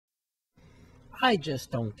I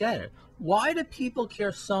just don't get it. Why do people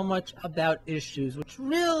care so much about issues which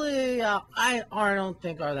really I don't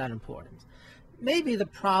think are that important? Maybe the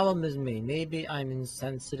problem is me. Maybe I'm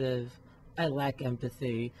insensitive. I lack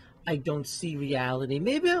empathy. I don't see reality.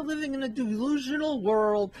 Maybe I'm living in a delusional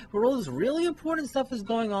world where all this really important stuff is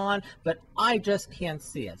going on, but I just can't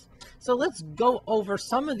see it. So let's go over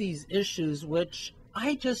some of these issues which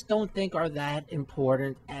I just don't think are that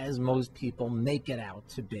important as most people make it out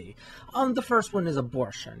to be. The first one is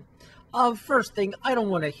abortion. First thing, I don't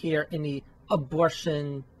want to hear any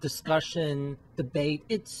abortion discussion, debate.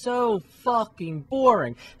 It's so fucking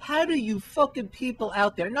boring. How do you fucking people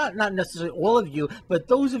out there, not necessarily all of you, but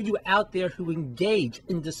those of you out there who engage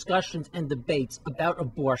in discussions and debates about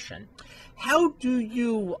abortion, how do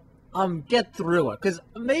you get through it? Because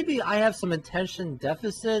maybe I have some attention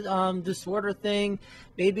deficit disorder thing.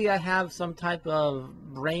 Maybe I have some type of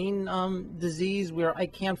brain disease where I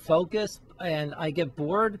can't focus and I get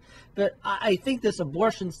bored. But I think this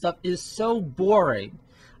abortion stuff is so boring.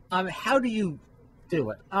 How do you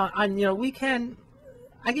do it? I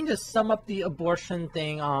can just sum up the abortion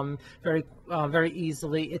thing very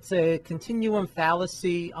easily. It's a continuum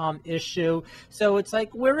fallacy issue. So it's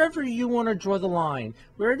like wherever you want to draw the line.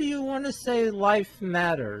 Where do you want to say life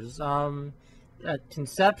matters? At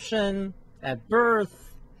conception, at birth,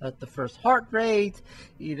 at the first heart rate,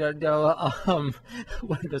 when the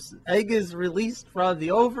egg is released from the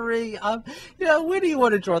ovary. Where do you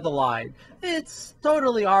want to draw the line? It's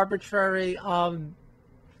totally arbitrary.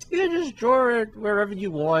 You can just draw it wherever you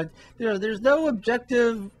want. There's no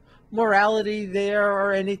objective morality there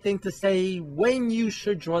or anything to say when you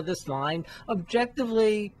should draw this line.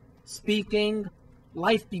 Objectively speaking,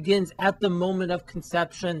 life begins at the moment of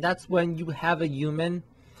conception. That's when you have a human.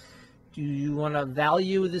 Do you want to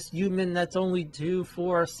value this human that's only 2,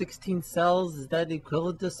 4, 16 cells? Is that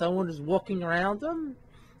equivalent to someone who's walking around them?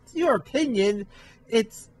 It's your opinion.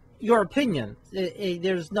 It's your opinion.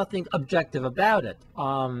 There's nothing objective about it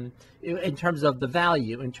in terms of the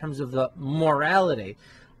value, in terms of the morality.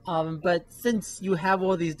 But since you have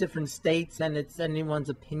all these different states and it's anyone's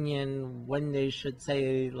opinion when they should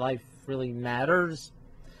say life really matters,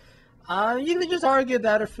 you can just argue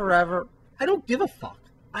about it forever. I don't give a fuck.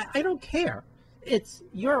 I don't care. It's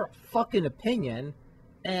your fucking opinion,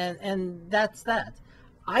 and that's that.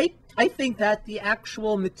 I think that the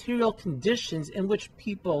actual material conditions in which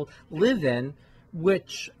people live in,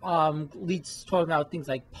 which leads to talking about things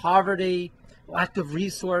like poverty, lack of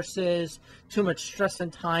resources, too much stress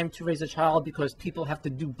and time to raise a child because people have to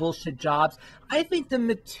do bullshit jobs. I think the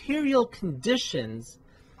material conditions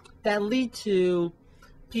that lead to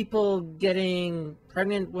people getting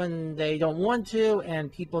pregnant when they don't want to and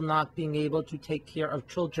people not being able to take care of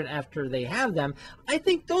children after they have them, I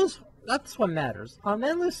think that's what matters.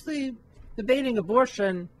 Endlessly debating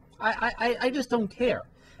abortion, I just don't care.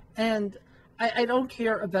 And I don't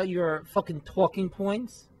care about your fucking talking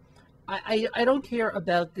points. I don't care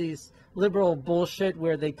about these liberal bullshit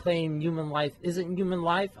where they claim human life isn't human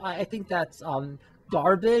life. I think that's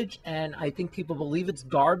garbage, and I think people believe it's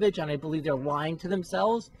garbage, and I believe they're lying to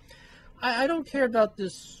themselves. I don't care about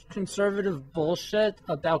this conservative bullshit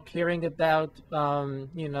about caring about,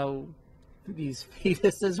 these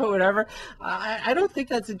fetuses or whatever. I don't think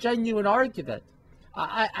that's a genuine argument.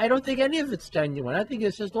 I don't think any of it's genuine. I think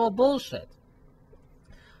it's just all bullshit.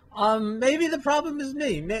 Maybe the problem is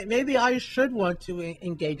me. Maybe I should want to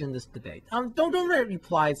engage in this debate. Don't write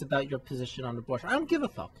replies about your position on abortion. I don't give a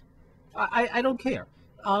fuck. I don't care.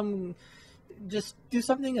 Just do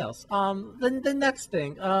something else. Then the next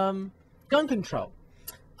thing, gun control.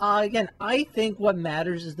 Again, I think what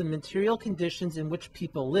matters is the material conditions in which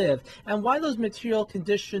people live, and why those material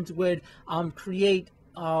conditions would create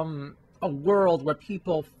a world where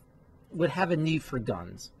people would have a need for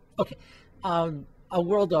guns. Okay. A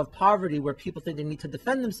world of poverty where people think they need to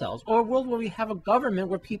defend themselves, or a world where we have a government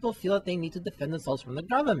where people feel that they need to defend themselves from the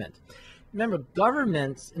government. Remember,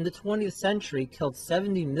 governments in the 20th century killed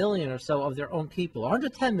 70 million or so of their own people,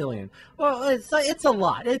 110 million. Well, it's a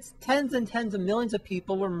lot. It's tens and tens of millions of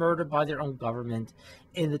people were murdered by their own government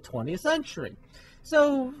in the 20th century.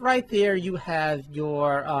 So right there you have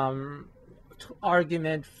your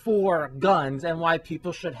argument for guns and why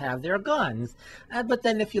people should have their guns. But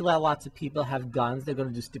then if you let lots of people have guns, they're going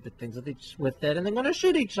to do stupid things with it, and they're going to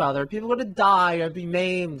shoot each other. People are going to die or be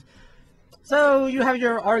maimed. So you have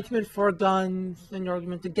your argument for guns and your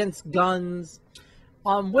argument against guns.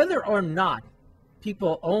 Whether or not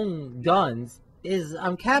people own guns is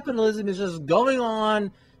capitalism is just going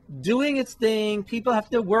on, doing its thing. People have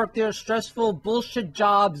to work their stressful bullshit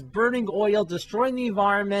jobs, burning oil, destroying the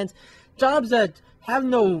environment, jobs that have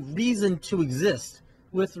no reason to exist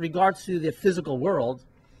with regards to the physical world,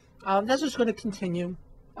 that's just going to continue.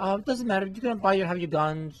 It doesn't matter. You can have your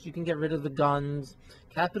guns. You can get rid of the guns.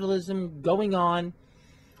 Capitalism going on.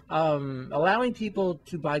 Allowing people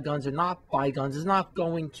to buy guns or not buy guns is not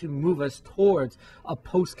going to move us towards a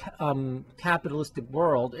post-capitalistic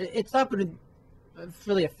world. It's not going to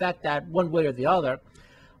really affect that one way or the other.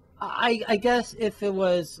 I guess if it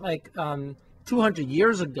was like 200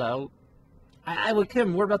 years ago, I would care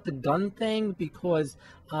more about the gun thing, because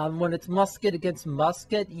when it's musket against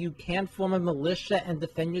musket, you can't form a militia and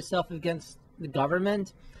defend yourself against the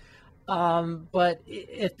government. But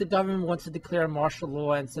if the government wants to declare martial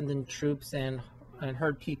law and send in troops and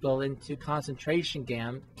herd people into concentration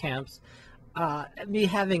camps, me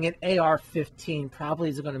having an AR-15 probably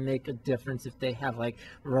isn't going to make a difference if they have like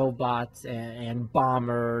robots and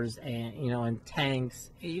bombers and and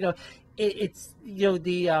tanks. It's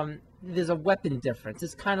there's a weapon difference.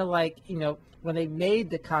 It's kind of like when they made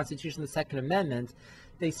the Constitution, the Second Amendment,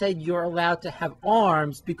 they said you're allowed to have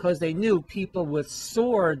arms because they knew people with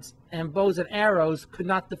swords and bows and arrows could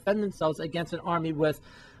not defend themselves against an army with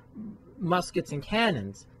muskets and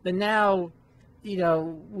cannons. But now,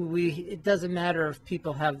 it doesn't matter if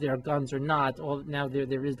people have their guns or not. Now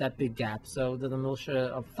there is that big gap. So the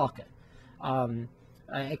militia, fuck it.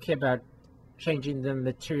 I care about changing the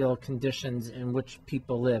material conditions in which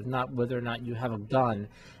people live, not whether or not you have a gun.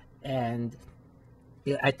 And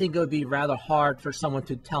I think it would be rather hard for someone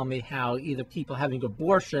to tell me how either people having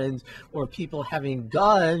abortions or people having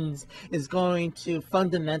guns is going to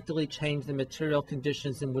fundamentally change the material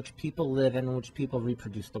conditions in which people live and in which people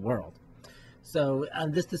reproduce the world. So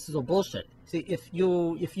this is a bullshit. See, if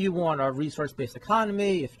you want a resource-based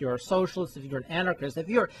economy, if you're a socialist, if you're an anarchist, if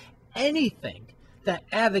you're anything that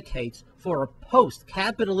advocates for a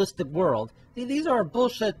post-capitalistic world, these are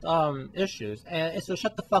bullshit issues, and so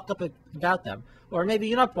shut the fuck up about them. Or maybe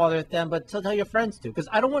you're not bothered with them, but tell your friends to, because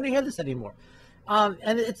I don't want to hear this anymore.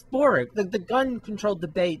 And it's boring. The gun control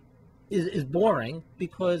debate is boring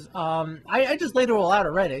because I just laid it all out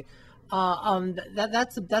already.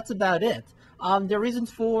 That's about it. There are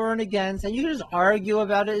reasons for and against, and you can just argue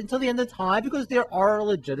about it until the end of time because there are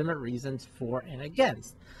legitimate reasons for and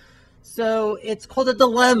against. So it's called a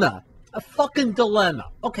dilemma, a fucking dilemma.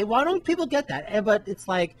 Okay, why don't people get that? But it's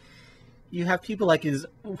like you have people like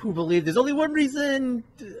who believe there's only one reason,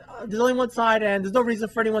 there's only one side, and there's no reason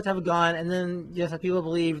for anyone to have a gun. And then you have people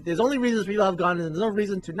believe there's only reasons for people to have a gun, and there's no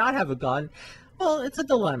reason to not have a gun. Well, it's a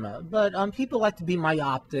dilemma. But people like to be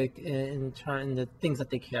myopic in the things that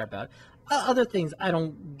they care about. Other things I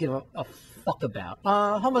don't give a fuck about.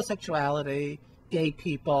 Homosexuality, gay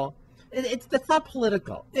people. That's not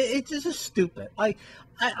political. It's just stupid.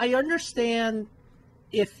 I understand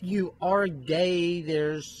if you are gay,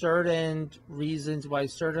 there's certain reasons why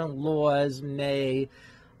certain laws may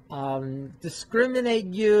discriminate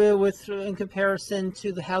you in comparison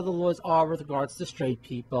to how the laws are with regards to straight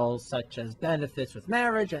people, such as benefits with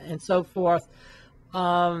marriage and so forth.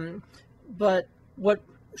 But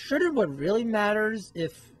what really matters,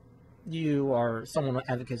 if you are someone who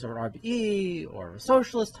advocates for an RBE or a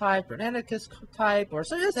socialist type or an anarchist type, or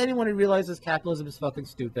so just anyone who realizes capitalism is fucking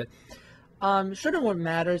stupid. What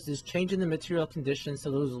matters is changing the material conditions so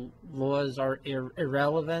those laws are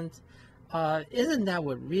irrelevant. Isn't that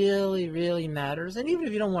what really, really matters? And even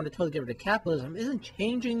if you don't want to totally get rid of capitalism, isn't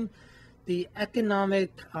changing the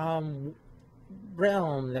economic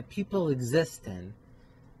realm that people exist in,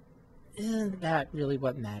 isn't that really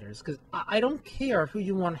what matters? Because I don't care who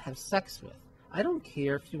you want to have sex with. I don't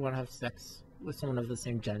care if you want to have sex with someone of the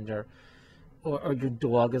same gender, or your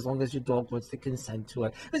dog, as long as your dog wants to consent to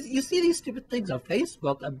it. You see these stupid things on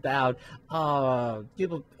Facebook about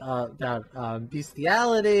people about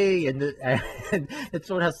bestiality, and that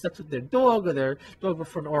someone has sex with their dog, or their dog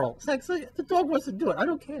before an oral sex. Like, the dog wants to do it. I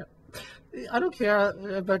don't care. I don't care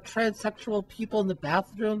about transsexual people in the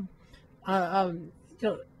bathroom.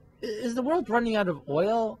 Is the world running out of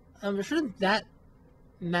oil? Shouldn't that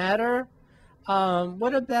matter?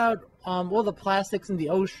 What about all the plastics in the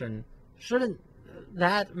ocean? Shouldn't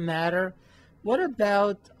that matter? What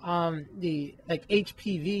about the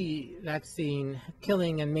HPV vaccine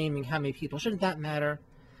killing and maiming how many people? Shouldn't that matter?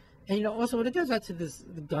 And also when it goes back to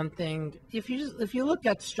the gun thing, if you look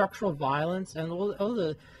at structural violence and all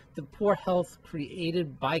the poor health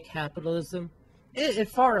created by capitalism, it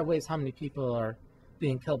far outweighs how many people are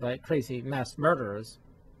being killed by crazy mass murderers.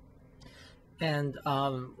 And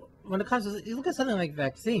when it comes to, you look at something like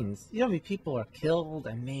vaccines, how many people are killed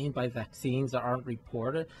and maimed by vaccines that aren't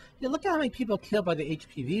reported. Look at how many people are killed by the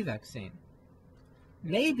HPV vaccine.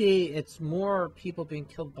 maybe it's more people being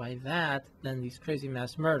killed by that than these crazy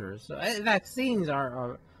mass murders. So vaccines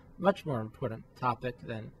are a much more important topic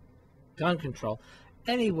than gun control.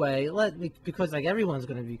 Anyway, because like everyone's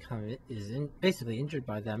going to become basically injured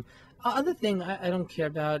by them. Other thing I don't care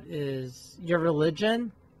about is your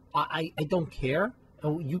religion. I don't care.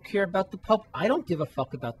 Oh, you care about the Pope? I don't give a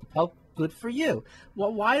fuck about the Pope. Good for you.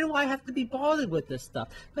 Well, why do I have to be bothered with this stuff?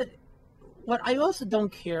 But what I also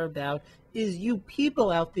don't care about is you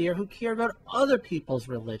people out there who care about other people's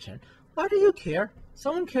religion. Why do you care?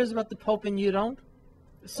 Someone cares about the Pope and you don't.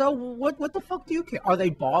 So what the fuck do you care? Are they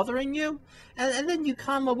bothering you? And then you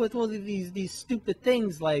come up with all these stupid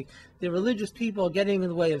things like the religious people getting in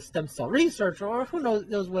the way of stem cell research or who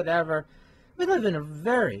knows whatever. We live in a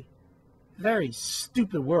very, very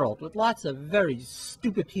stupid world with lots of very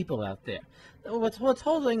stupid people out there. What's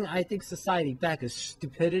holding, I think, society back is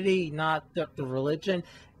stupidity, not the religion.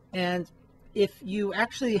 And if you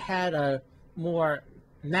actually had a more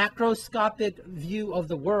macroscopic view of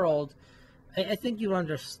the world, I think you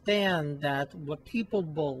understand that what people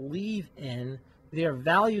believe in, their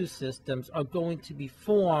value systems are going to be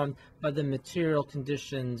formed by the material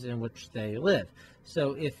conditions in which they live.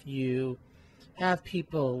 So if you have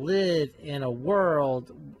people live in a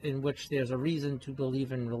world in which there's a reason to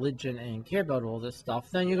believe in religion and care about all this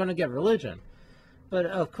stuff, then you're going to get religion. But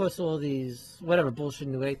of course, all these whatever bullshit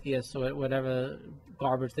new atheists or whatever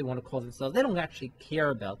garbage they want to call themselves, they don't actually care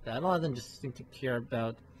about that. A lot of them just seem to care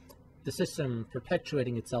about the system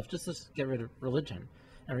perpetuating itself. Just to get rid of religion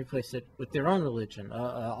and replace it with their own religion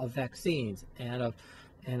of vaccines and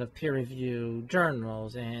of peer-reviewed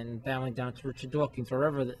journals and bowing down to Richard Dawkins or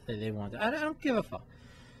wherever they want. I don't give a fuck.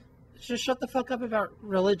 Just shut the fuck up about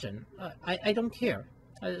religion. I don't care.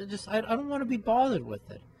 I don't want to be bothered with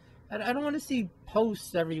it. I don't want to see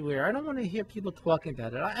posts everywhere. I don't want to hear people talking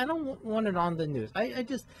about it. I don't want it on the news. I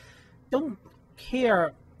just don't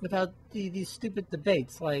care about these stupid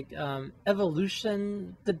debates like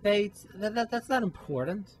evolution debates. That's not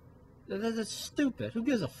important. That's stupid. Who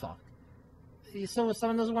gives a fuck? So if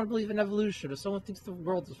someone doesn't want to believe in evolution or someone thinks the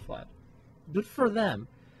world is flat, good for them.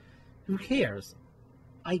 Who cares?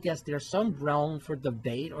 I guess there's some realm for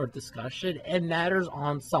debate or discussion. It matters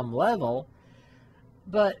on some level,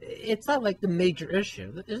 but it's not like the major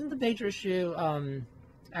issue. Isn't the major issue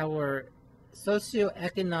our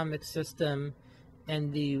socioeconomic system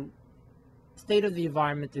and the state of the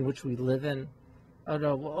environment in which we live in? Oh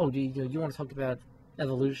no! Oh, you want to talk about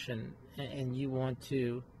evolution and you want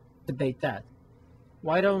to debate that?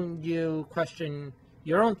 Why don't you question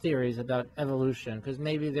your own theories about evolution? Because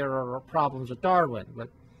maybe there are problems with Darwin, but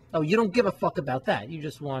oh, you don't give a fuck about that. You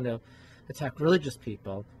just want to attack religious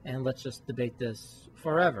people, and let's just debate this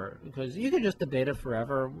forever. Because you can just debate it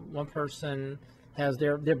forever. One person has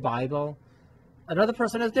their Bible, another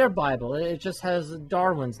person has their Bible. It just has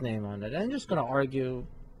Darwin's name on it, and I'm just going to argue,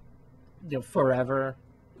 forever.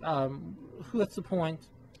 What's the point?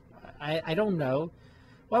 I don't know.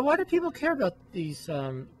 Why do people care about these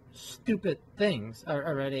stupid things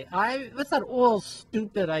already? It's not all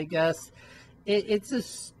stupid, I guess. It's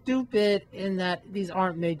just stupid in that these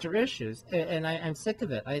aren't major issues, and I'm sick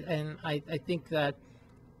of it. I think that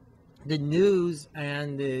the news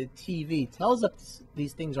and the TV tells us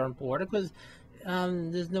these things are important because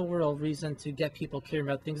there's no real reason to get people caring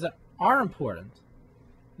about things that are important.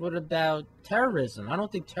 What about terrorism? I don't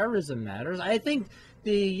think terrorism matters. I think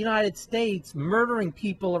the United States murdering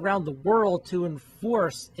people around the world to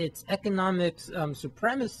enforce its economic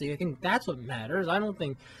supremacy, I think that's what matters. I don't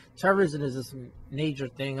think terrorism is this major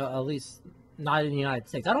thing, at least not in the United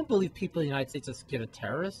States. I don't believe people in the United States are scared of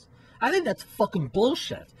terrorists. I think that's fucking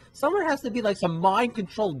bullshit. Someone has to be like some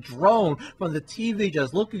mind-controlled drone from the TV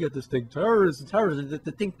just looking at this thing, terrorism,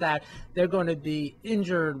 to think that they're going to be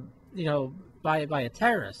injured, by a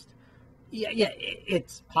terrorist. Yeah,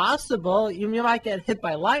 it's possible. You might get hit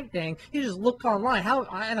by lightning. You just look online.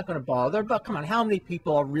 I'm not going to bother, but come on, how many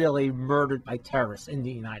people are really murdered by terrorists in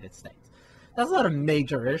the United States? That's not a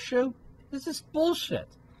major issue. This is bullshit.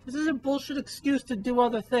 This is a bullshit excuse to do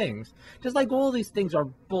other things. Just like all these things are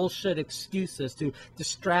bullshit excuses to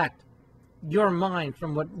distract your mind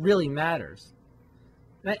from what really matters.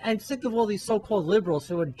 I'm sick of all these so-called liberals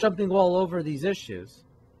who are jumping all over these issues.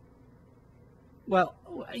 Well,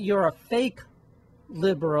 you're a fake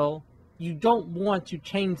liberal. You don't want to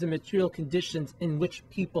change the material conditions in which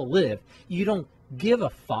people live. You don't give a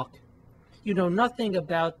fuck. You know nothing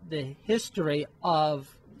about the history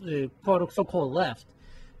of the so-called left,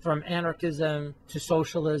 from anarchism to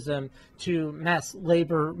socialism to mass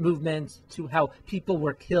labor movements to how people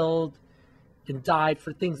were killed and died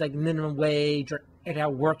for things like minimum wage or and our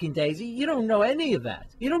working days. You don't know any of that.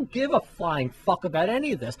 You don't give a flying fuck about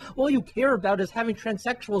any of this. All you care about is having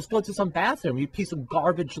transsexuals go to some bathroom, you piece of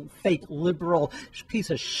garbage, fake liberal piece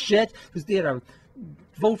of shit who's there to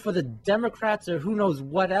vote for the Democrats or who knows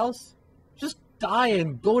what else. Just die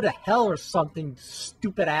and go to hell or something,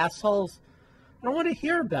 stupid assholes. I don't want to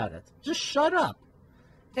hear about it. Just shut up.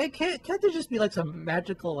 Can't there just be like some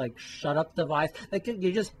magical like shut up device? Like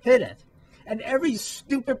you just hit it, and every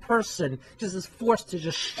stupid person just is forced to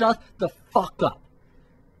just shut the fuck up.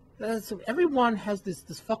 Everyone has this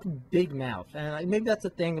fucking big mouth, and maybe that's the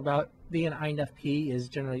thing about being an INFP is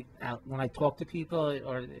generally when I talk to people,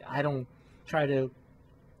 or I don't try to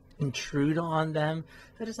intrude on them,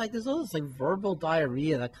 but it's like there's all this like verbal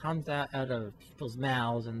diarrhea that comes out of people's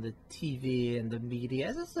mouths and the TV and the media.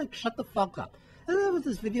 It's just like shut the fuck up. I don't know what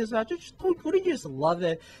this video is about. Wouldn't you just love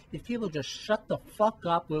it if people just shut the fuck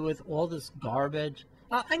up with all this garbage?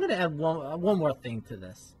 I'm going to add one more thing to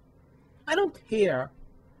this. I don't care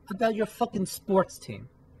about your fucking sports team.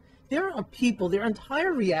 There are people, their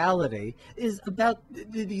entire reality is about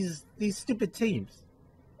these stupid teams.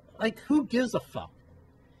 Like, who gives a fuck?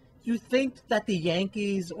 You think that the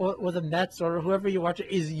Yankees or the Mets or whoever you watch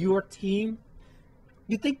is your team?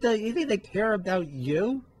 You think they care about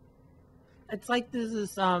you? It's like there's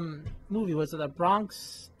this movie, was it a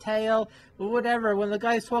Bronx Tale or whatever, when the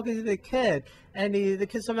guy's talking to the kid and the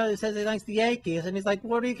kid somebody says he likes the Yankees and he's like,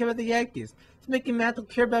 what do you care about the Yankees? Does Mickey Mantle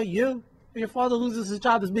care about you? If your father loses his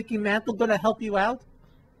job, is Mickey Mantle going to help you out?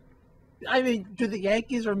 I mean, do the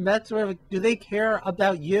Yankees or Mets or whatever, do they care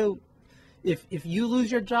about you? If you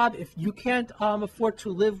lose your job, if you can't afford to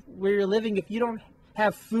live where you're living, if you don't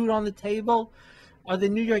have food on the table, are the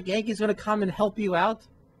New York Yankees going to come and help you out?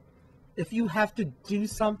 If you have to do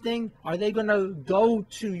something, are they going to go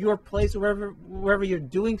to your place or wherever you're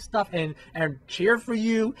doing stuff and cheer for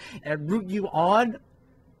you and root you on?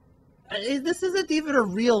 This isn't even a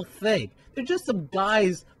real thing. They're just some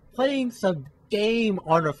guys playing some game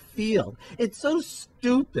on a field. It's so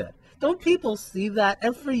stupid. Don't people see that?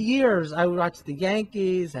 And for years, I watched the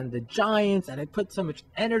Yankees and the Giants, and I put so much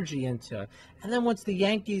energy into it. And then once the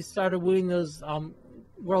Yankees started winning those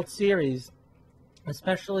World Series,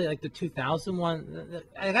 especially like the 2000 one,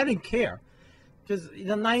 I didn't care. Because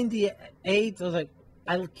the 98, I was like,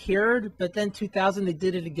 I cared, but then 2000, they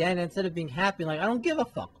did it again. And instead of being happy, like, I don't give a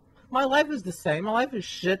fuck. My life is the same. My life is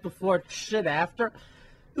shit before, shit after.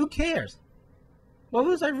 Who cares? What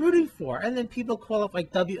was I rooting for? And then people call up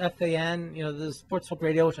like WFAN, you know, the sports talk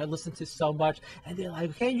radio, which I listen to so much, and they're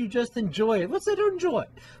like, can't you just enjoy it? What's there to enjoy?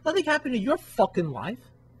 Nothing happened to your fucking life.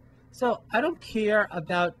 So I don't care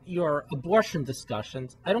about your abortion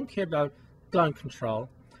discussions. I don't care about gun control.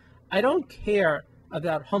 I don't care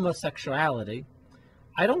about homosexuality.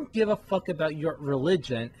 I don't give a fuck about your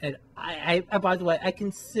religion. And I by the way, I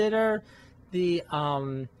consider the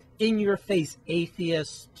in-your-face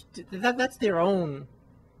atheist, that's their own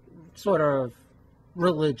sort of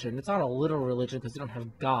religion. It's not a literal religion because they don't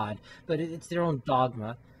have God, but it's their own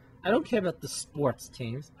dogma. I don't care about the sports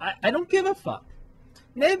teams. I don't give a fuck.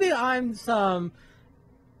 Maybe I'm some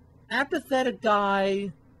apathetic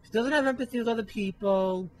guy who doesn't have empathy with other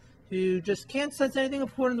people, who just can't sense anything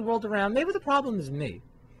important in the world around. Maybe the problem is me.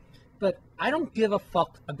 But I don't give a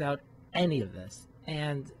fuck about any of this.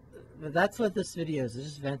 And that's what this video is. It's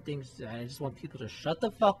just venting. I just want people to shut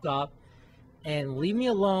the fuck up and leave me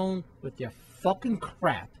alone with your fucking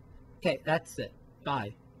crap. Okay, that's it.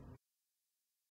 Bye.